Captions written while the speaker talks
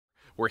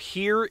We're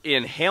here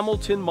in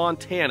Hamilton,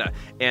 Montana,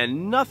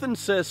 and nothing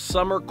says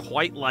summer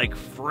quite like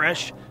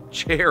fresh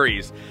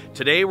cherries.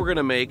 Today we're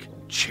gonna make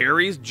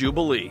Cherries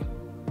Jubilee.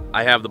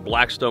 I have the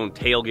Blackstone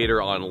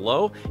Tailgater on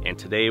low, and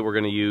today we're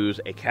gonna use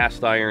a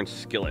cast iron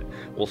skillet.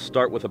 We'll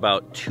start with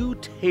about 2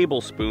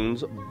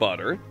 tablespoons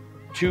butter,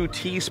 2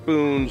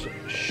 teaspoons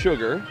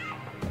sugar,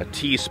 a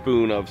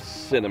teaspoon of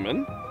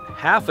cinnamon,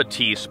 half a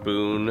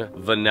teaspoon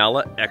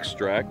vanilla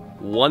extract,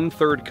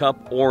 1/3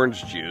 cup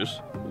orange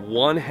juice,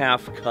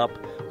 1/2 cup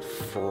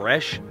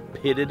fresh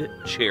pitted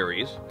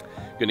cherries.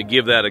 Gonna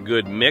give that a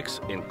good mix,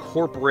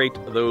 incorporate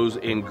those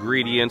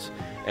ingredients,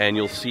 and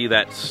you'll see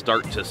that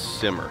start to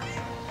simmer.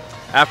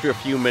 After a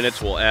few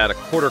minutes, we'll add a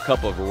 1/4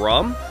 cup of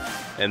rum,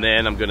 and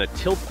then I'm gonna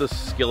tilt the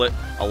skillet,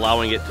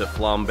 allowing it to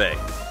flambe.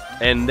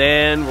 And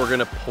then we're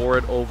gonna pour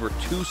it over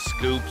 2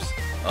 scoops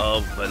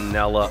of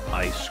vanilla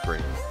ice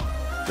cream.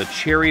 The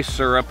cherry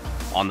syrup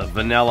on the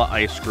vanilla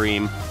ice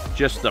cream,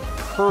 just the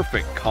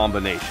perfect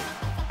combination.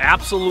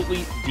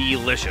 Absolutely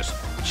delicious.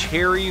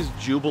 Cherries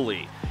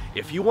Jubilee.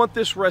 If you want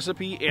this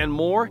recipe and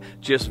more,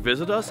 just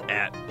visit us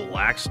at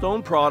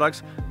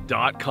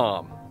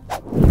blackstoneproducts.com.